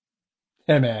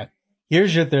Hey man,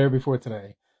 here's your therapy for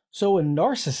today. So, a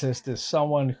narcissist is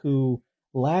someone who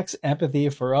lacks empathy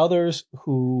for others,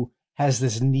 who has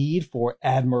this need for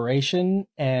admiration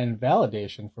and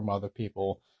validation from other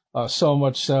people. So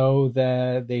much so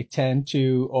that they tend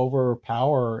to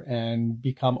overpower and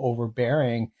become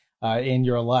overbearing in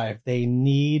your life. They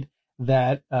need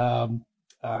that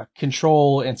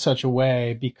control in such a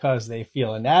way because they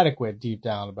feel inadequate deep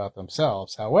down about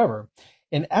themselves. However,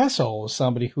 an asshole is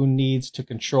somebody who needs to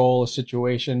control a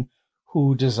situation,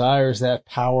 who desires that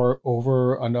power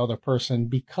over another person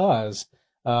because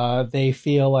they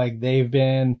feel like they've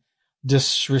been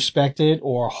disrespected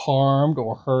or harmed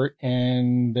or hurt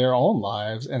in their own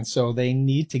lives. And so they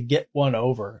need to get one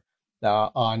over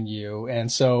on you. And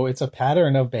so it's a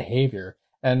pattern of behavior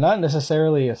and not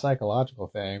necessarily a psychological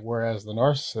thing, whereas the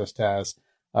narcissist has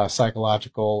a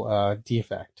psychological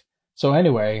defect. So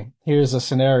anyway, here's a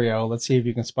scenario. Let's see if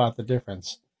you can spot the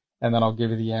difference. And then I'll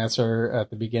give you the answer at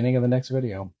the beginning of the next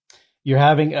video. You're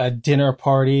having a dinner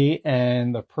party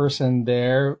and the person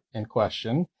there in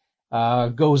question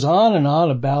goes on and on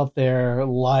about their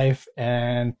life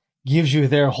and gives you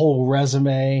their whole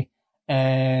resume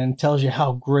and tells you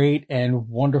how great and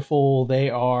wonderful they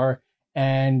are.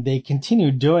 And they continue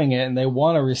doing it and they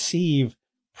want to receive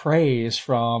praise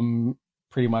from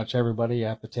pretty much everybody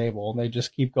at the table. And they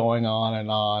just keep going on and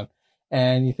on.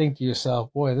 And you think to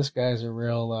yourself, boy, this guy's a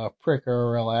real prick or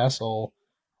a real asshole.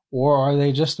 Or are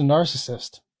they just a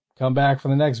narcissist? Come back for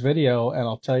the next video and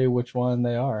I'll tell you which one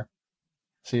they are.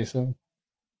 See you soon.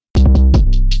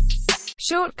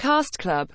 Short Cast Club